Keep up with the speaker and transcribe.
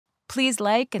Please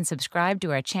like and subscribe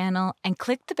to our channel and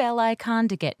click the bell icon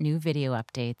to get new video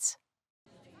updates.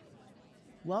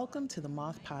 Welcome to the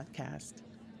Moth Podcast.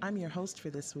 I'm your host for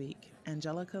this week,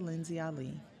 Angelica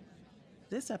Lindsey-Ali.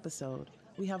 This episode,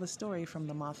 we have a story from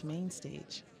the Moth main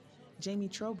stage. Jamie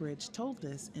Trowbridge told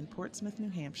this in Portsmouth, New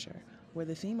Hampshire, where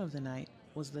the theme of the night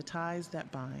was the ties that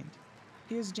bind.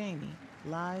 Here's Jamie,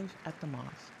 live at the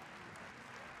Moth.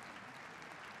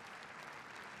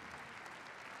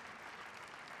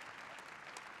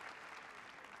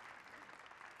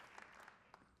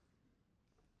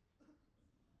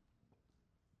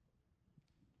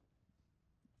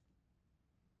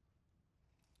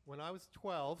 When I was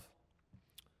 12,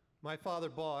 my father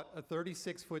bought a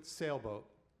 36-foot sailboat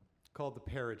called the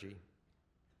Perigee.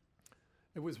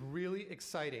 It was really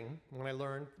exciting when I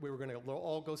learned we were going to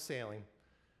all go sailing,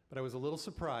 but I was a little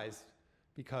surprised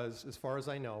because, as far as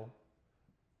I know,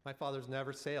 my father's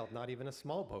never sailed, not even a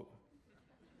small boat.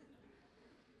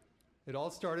 It all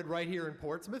started right here in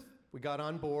Portsmouth. We got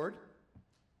on board.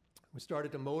 We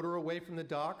started to motor away from the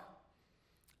dock,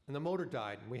 and the motor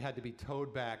died, and we had to be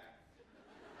towed back.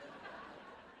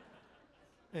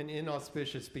 An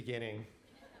inauspicious beginning.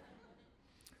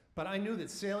 But I knew that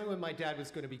sailing with my dad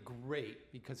was going to be great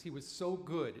because he was so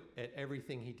good at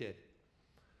everything he did.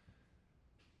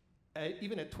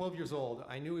 Even at 12 years old,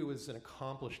 I knew he was an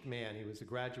accomplished man. He was a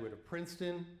graduate of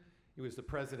Princeton, he was the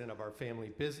president of our family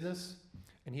business,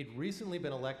 and he'd recently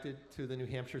been elected to the New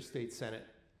Hampshire State Senate.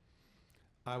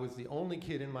 I was the only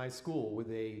kid in my school with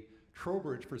a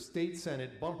Trowbridge for State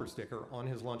Senate bumper sticker on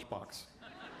his lunchbox.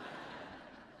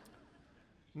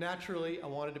 Naturally, I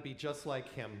wanted to be just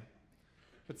like him,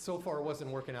 but so far it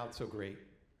wasn't working out so great.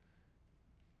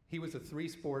 He was a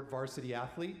three-sport varsity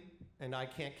athlete, and I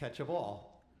can't catch a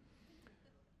ball.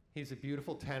 He's a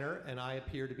beautiful tenor, and I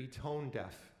appear to be tone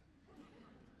deaf.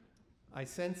 I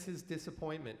sense his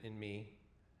disappointment in me,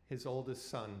 his oldest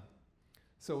son.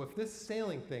 So if this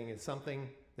sailing thing is something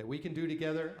that we can do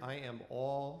together, I am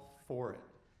all for it.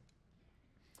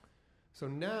 So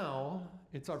now,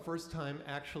 it's our first time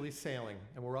actually sailing,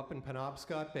 and we're up in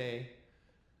Penobscot Bay,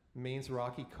 Maine's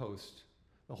rocky coast.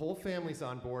 The whole family's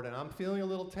on board, and I'm feeling a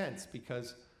little tense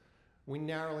because we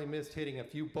narrowly missed hitting a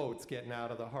few boats getting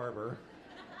out of the harbor.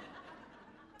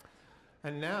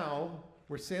 And now,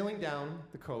 we're sailing down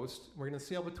the coast. We're gonna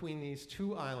sail between these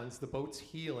two islands. The boat's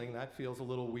heeling, that feels a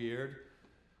little weird.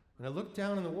 And I look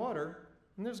down in the water,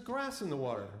 and there's grass in the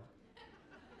water.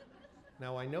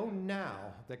 Now, I know now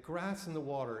that grass in the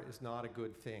water is not a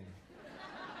good thing.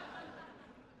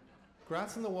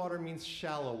 Grass in the water means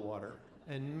shallow water,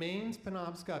 and Maine's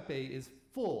Penobscot Bay is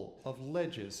full of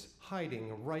ledges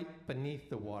hiding right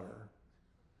beneath the water.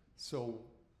 So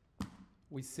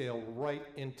we sail right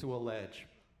into a ledge.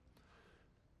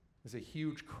 There's a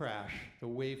huge crash. The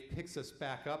wave picks us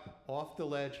back up off the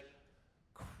ledge,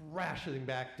 crashing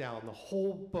back down. The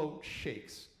whole boat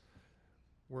shakes.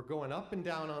 We're going up and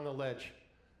down on the ledge,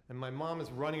 and my mom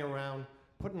is running around,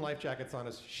 putting life jackets on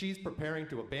us. She's preparing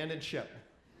to abandon ship.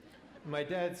 My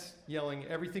dad's yelling,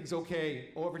 everything's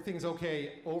okay,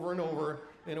 over and over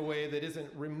in a way that isn't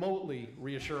remotely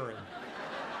reassuring.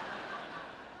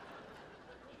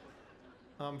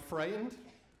 I'm frightened,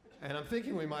 and I'm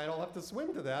thinking we might all have to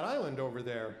swim to that island over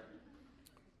there.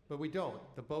 But we don't.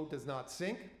 The boat does not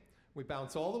sink. We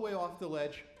bounce all the way off the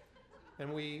ledge,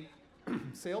 and we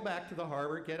sail back to the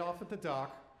harbor, get off at the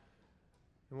dock,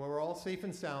 and when we're all safe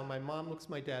and sound, my mom looks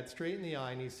my dad straight in the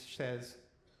eye and he says,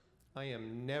 I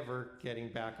am never getting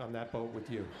back on that boat with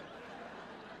you.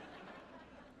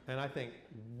 And I think,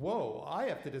 whoa, I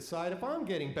have to decide if I'm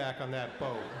getting back on that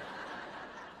boat.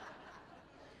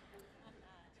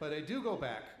 But I do go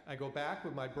back. I go back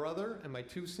with my brother and my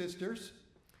two sisters.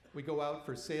 We go out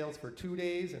for sails for 2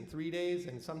 days and 3 days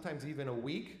and sometimes even a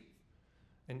week.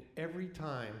 And every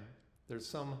time, there's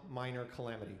some minor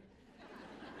calamity.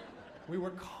 We were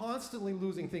constantly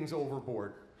losing things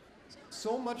overboard.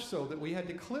 So much so that we had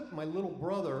to clip my little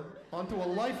brother onto a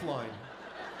lifeline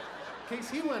in case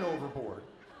he went overboard.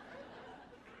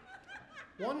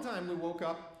 One time we woke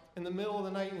up in the middle of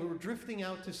the night and we were drifting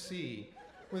out to sea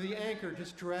with the anchor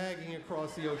just dragging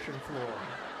across the ocean floor.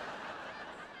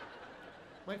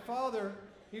 My father,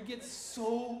 he'd get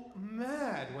so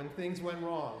mad when things went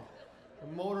wrong.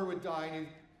 The motor would die and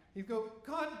he'd go,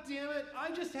 God damn it,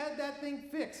 I just had that thing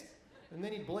fixed. And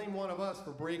then he'd blame one of us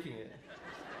for breaking it.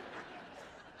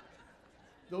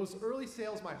 Those early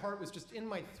sails, my heart was just in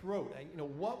my throat.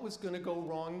 What was gonna go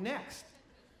wrong next?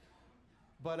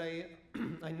 But I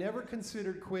never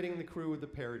considered quitting the crew of the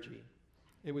Perigee.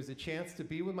 It was a chance to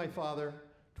be with my father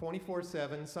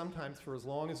 24/7, sometimes for as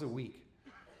long as a week.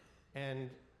 And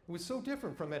It was so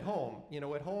different from at home. You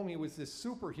know, at home he was this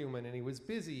superhuman and he was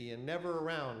busy and never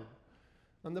around.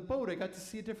 On the boat, I got to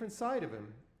see a different side of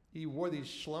him. He wore these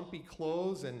schlumpy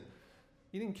clothes and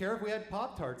he didn't care if we had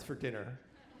Pop-Tarts for dinner.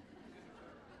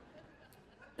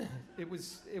 It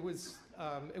was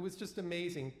just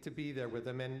amazing to be there with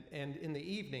him. And in the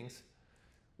evenings,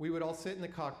 we would all sit in the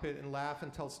cockpit and laugh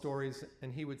and tell stories,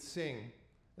 and he would sing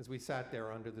as we sat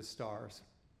there under the stars.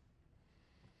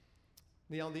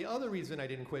 Now, the other reason I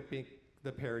didn't quit being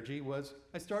the Perigee was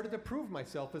I started to prove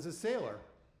myself as a sailor.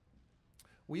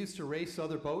 We used to race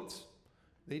other boats.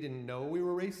 They didn't know we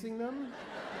were racing them,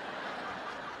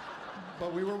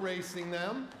 but we were racing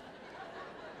them.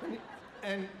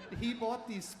 And he bought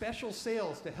these special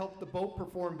sails to help the boat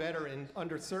perform better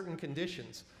under certain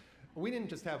conditions. We didn't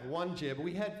just have one jib,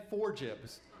 we had 4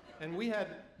 jibs. And we had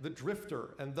the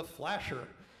drifter and the flasher.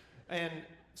 And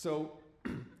so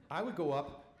I would go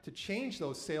up to change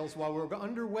those sails while we were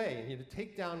underway. And you'd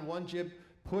take down one jib,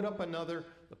 put up another,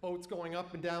 the boat's going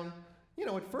up and down. You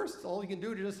know, at first, all you can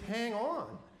do is just hang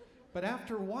on. But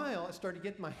after a while, I started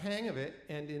getting my hang of it,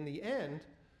 and in the end,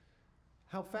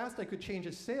 how fast I could change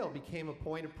a sail became a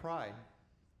point of pride.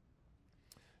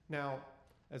 Now,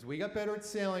 as we got better at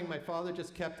sailing, my father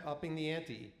just kept upping the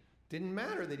ante. Didn't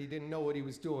matter that he didn't know what he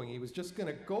was doing. He was just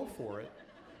gonna go for it.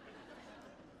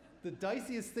 The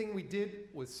diciest thing we did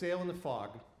was sail in the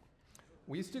fog.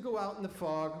 We used to go out in the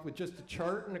fog with just a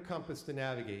chart and a compass to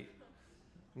navigate.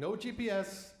 No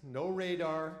GPS, no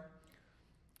radar.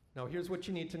 Now here's what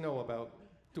you need to know about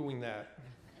doing that.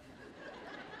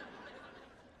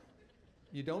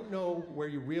 You don't know where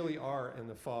you really are in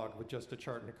the fog with just a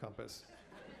chart and a compass.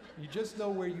 You just know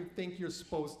where you think you're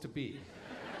supposed to be.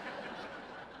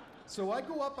 So I'd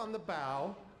go up on the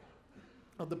bow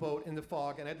of the boat in the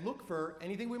fog, and I'd look for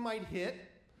anything we might hit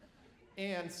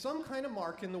and some kind of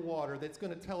mark in the water that's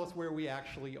going to tell us where we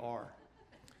actually are.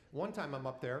 One time I'm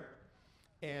up there,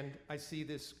 and I see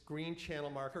this green channel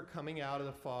marker coming out of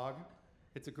the fog.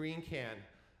 It's a green can.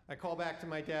 I call back to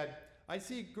my dad, I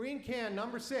see green can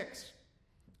number 6.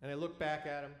 And I look back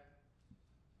at him,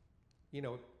 you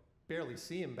know, barely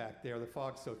see him back there, the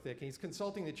fog's so thick. And he's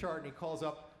consulting the chart and he calls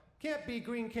up, can't be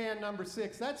green can number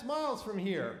 6, that's miles from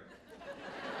here.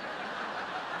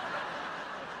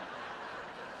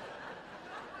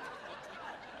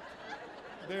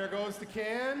 There goes the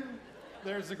can,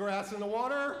 there's the grass in the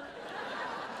water,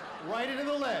 right into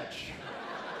the ledge.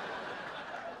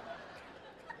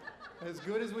 As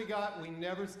good as we got, we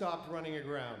never stopped running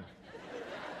aground.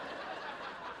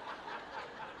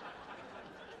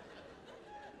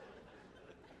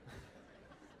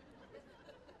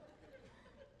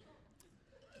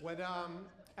 When,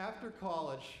 after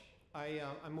college, I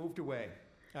moved away.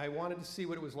 I wanted to see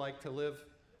what it was like to live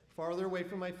farther away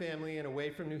from my family and away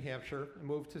from New Hampshire. I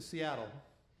moved to Seattle.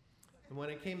 And when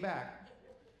I came back,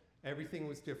 everything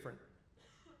was different.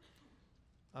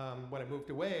 When I moved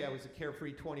away, I was a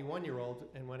carefree 21-year-old,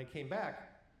 and when I came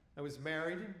back, I was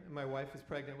married, and my wife was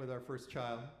pregnant with our first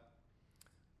child.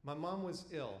 My mom was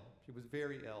ill. She was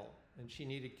very ill, and she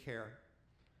needed care.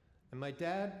 And my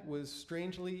dad was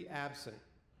strangely absent,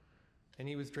 and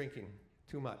he was drinking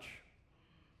too much.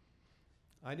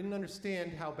 I didn't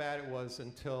understand how bad it was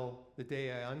until the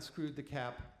day I unscrewed the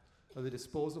cap of the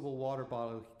disposable water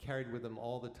bottle he carried with him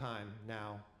all the time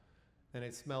now, and I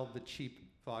smelled the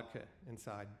cheap vodka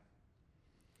inside.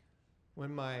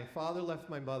 When my father left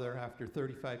my mother after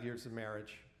 35 years of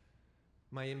marriage,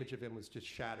 my image of him was just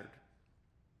shattered.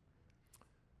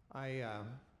 I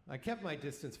kept my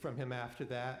distance from him after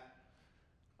that.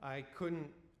 I couldn't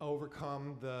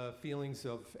overcome the feelings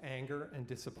of anger and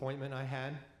disappointment I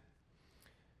had.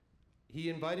 He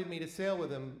invited me to sail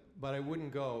with him, but I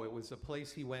wouldn't go. It was a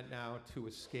place he went now to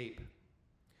escape.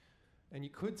 And you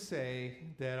could say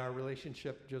that our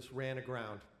relationship just ran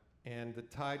aground, and the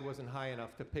tide wasn't high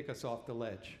enough to pick us off the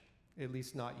ledge, at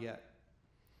least not yet.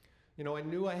 You know, I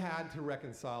knew I had to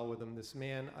reconcile with him, this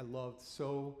man I loved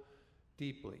so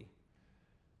deeply.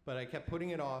 But I kept putting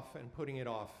it off and putting it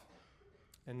off.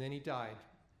 And then he died.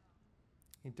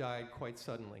 He died quite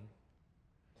suddenly.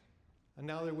 And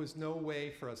now there was no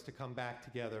way for us to come back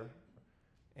together.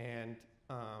 And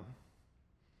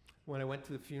when I went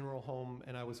to the funeral home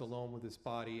and I was alone with his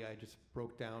body, I just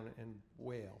broke down and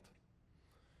wailed.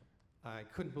 I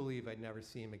couldn't believe I'd never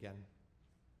see him again.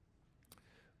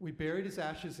 We buried his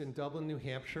ashes in Dublin, New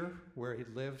Hampshire, where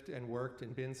he'd lived and worked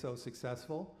and been so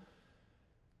successful.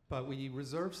 But we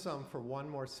reserved some for one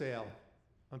more sail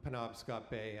on Penobscot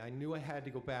Bay. I knew I had to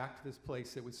go back to this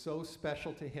place that was so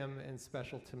special to him and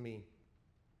special to me.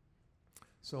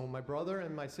 So my brother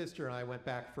and my sister and I went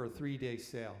back for a 3-day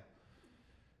sail.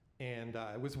 And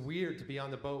it was weird to be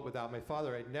on the boat without my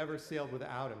father. I'd never sailed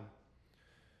without him.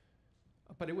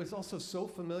 But it was also so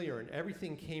familiar, and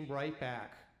everything came right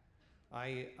back.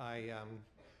 I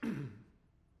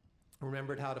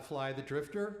remembered how to fly the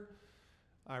drifter.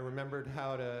 I remembered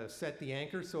how to set the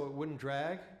anchor so it wouldn't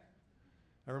drag.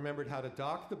 I remembered how to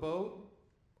dock the boat,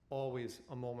 always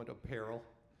a moment of peril.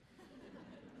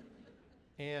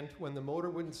 And when the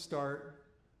motor wouldn't start,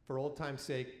 for old time's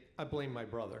sake, I blamed my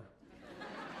brother.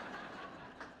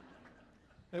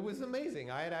 It was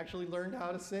amazing. I had actually learned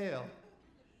how to sail.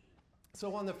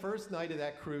 So on the first night of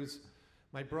that cruise,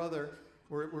 my brother,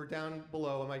 we're down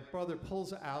below, and my brother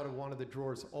pulls out of one of the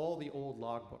drawers all the old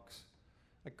logbooks.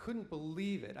 I couldn't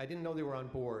believe it. I didn't know they were on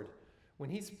board. When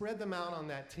he spread them out on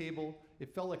that table,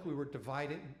 it felt like we were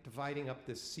dividing up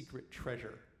this secret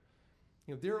treasure.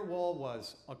 You know, there it all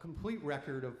was, a complete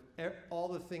record of all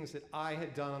the things that I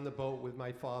had done on the boat with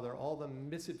my father, all the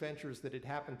misadventures that had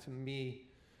happened to me.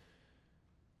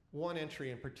 One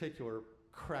entry in particular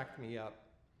cracked me up.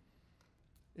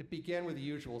 It began with the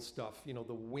usual stuff, you know,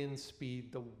 the wind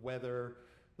speed, the weather,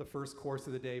 the first course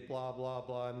of the day, blah, blah,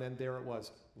 blah, and then there it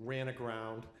was, ran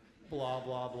aground, blah,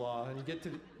 blah, blah, and you get to,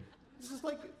 this is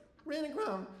like, ran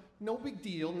aground, no big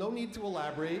deal, no need to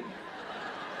elaborate.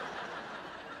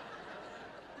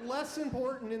 Less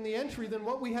important in the entry than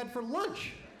what we had for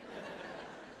lunch.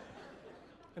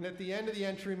 And at the end of the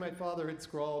entry, my father had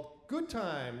scrawled, "Good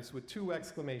times," with 2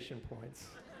 exclamation points.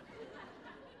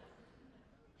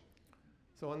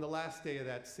 So on the last day of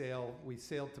that sail, we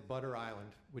sailed to Butter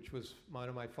Island, which was one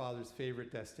of my father's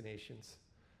favorite destinations.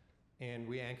 And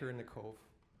we anchor in the cove.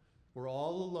 We're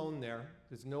all alone there.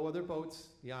 There's no other boats.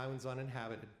 The island's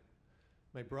uninhabited.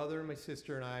 My brother and my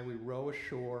sister and I, we row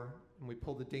ashore, and we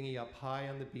pull the dinghy up high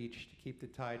on the beach to keep the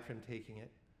tide from taking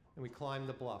it. And we climb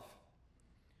the bluff.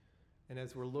 And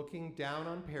as we're looking down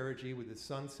on perigee with the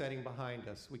sun setting behind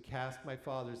us, we cast my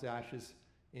father's ashes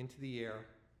into the air,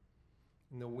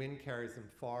 and the wind carries them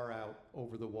far out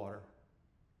over the water.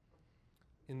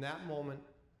 In that moment,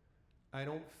 I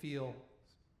don't feel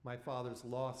my father's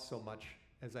loss so much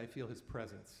as I feel his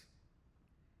presence.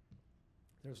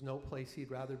 There's no place he'd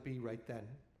rather be right then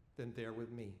than there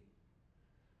with me.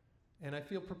 And I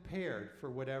feel prepared for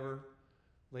whatever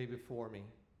lay before me.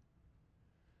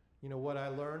 You know, what I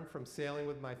learned from sailing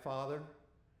with my father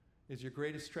is your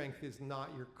greatest strength is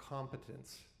not your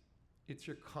competence, it's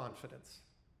your confidence.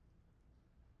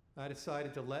 I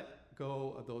decided to let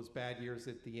go of those bad years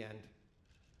at the end.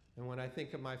 And when I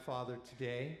think of my father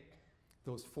today,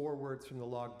 those 4 words from the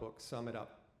logbook sum it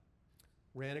up.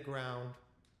 Ran aground,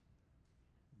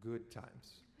 good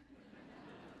times.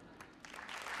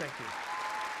 Thank you.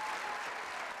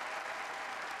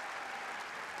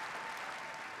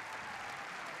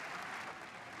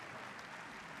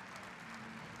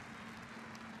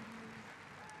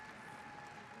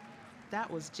 That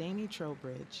was Jamie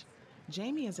Trowbridge.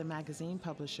 Jamie is a magazine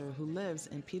publisher who lives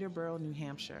in Peterborough, New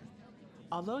Hampshire.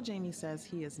 Although Jamie says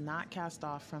he is not cast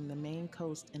off from the Maine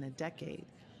coast in a decade,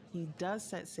 he does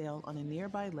set sail on a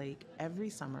nearby lake every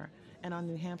summer and on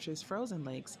New Hampshire's frozen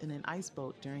lakes in an ice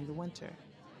boat during the winter.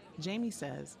 Jamie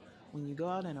says, when you go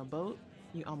out in a boat,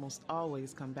 you almost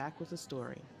always come back with a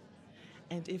story.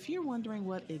 And if you're wondering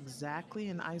what exactly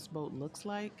an ice boat looks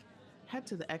like, head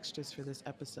to the extras for this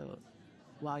episode.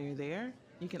 While you're there,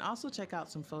 you can also check out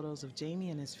some photos of Jamie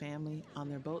and his family on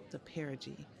their boat, the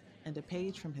Perigee, and a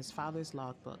page from his father's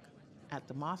logbook at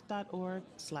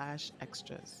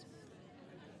themoth.org/extras.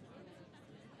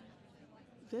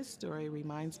 This story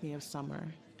reminds me of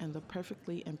summer and the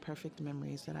perfectly imperfect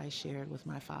memories that I shared with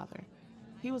my father.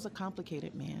 He was a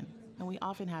complicated man, and we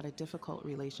often had a difficult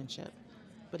relationship,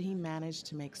 but he managed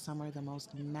to make summer the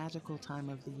most magical time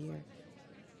of the year.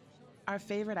 Our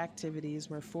favorite activities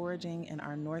were foraging in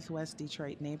our Northwest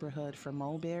Detroit neighborhood for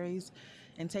mulberries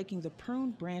and taking the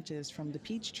pruned branches from the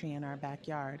peach tree in our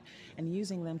backyard and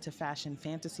using them to fashion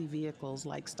fantasy vehicles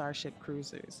like Starship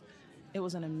Cruisers. It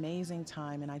was an amazing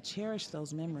time, and I cherish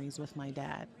those memories with my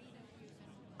dad.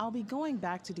 I'll be going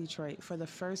back to Detroit for the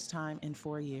first time in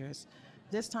 4 years.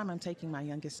 This time I'm taking my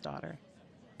youngest daughter.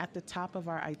 At the top of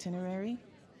our itinerary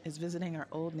is visiting our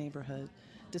old neighborhood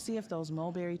to see if those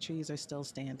mulberry trees are still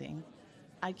standing.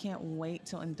 I can't wait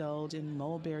to indulge in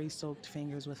mulberry-soaked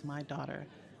fingers with my daughter,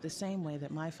 the same way that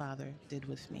my father did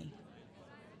with me.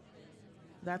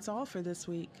 That's all for this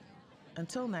week.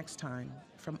 Until next time,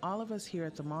 from all of us here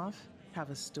at The Moth, have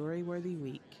a story-worthy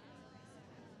week.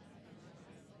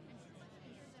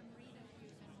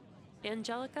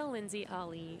 Angelica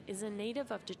Lindsey-Ali is a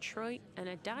native of Detroit and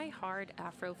a die-hard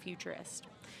Afrofuturist.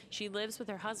 She lives with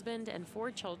her husband and 4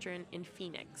 children in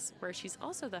Phoenix, where she's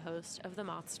also the host of the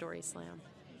Moth Story Slam.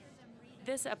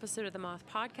 This episode of the Moth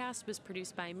Podcast was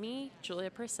produced by me,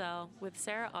 Julia Purcell, with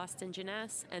Sarah Austin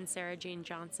Janess and Sarah Jane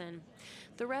Johnson.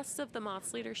 The rest of the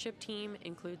Moth's leadership team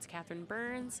includes Catherine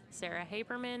Burns, Sarah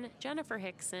Haberman, Jennifer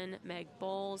Hickson, Meg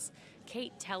Bowles,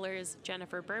 Kate Tellers,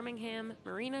 Jennifer Birmingham,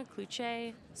 Marina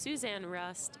Kluche, Suzanne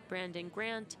Rust, Brandon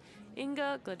Grant,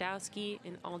 Inga Glodowski,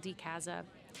 and Aldi Kaza.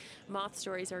 Moth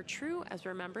stories are true as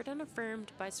remembered and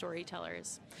affirmed by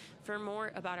storytellers. For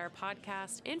more about our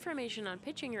podcast, information on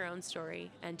pitching your own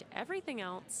story, and everything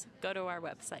else, go to our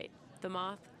website,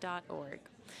 themoth.org.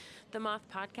 The Moth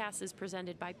Podcast is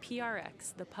presented by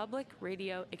PRX, the Public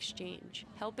Radio Exchange,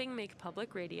 helping make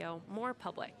public radio more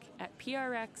public at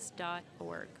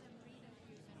prx.org.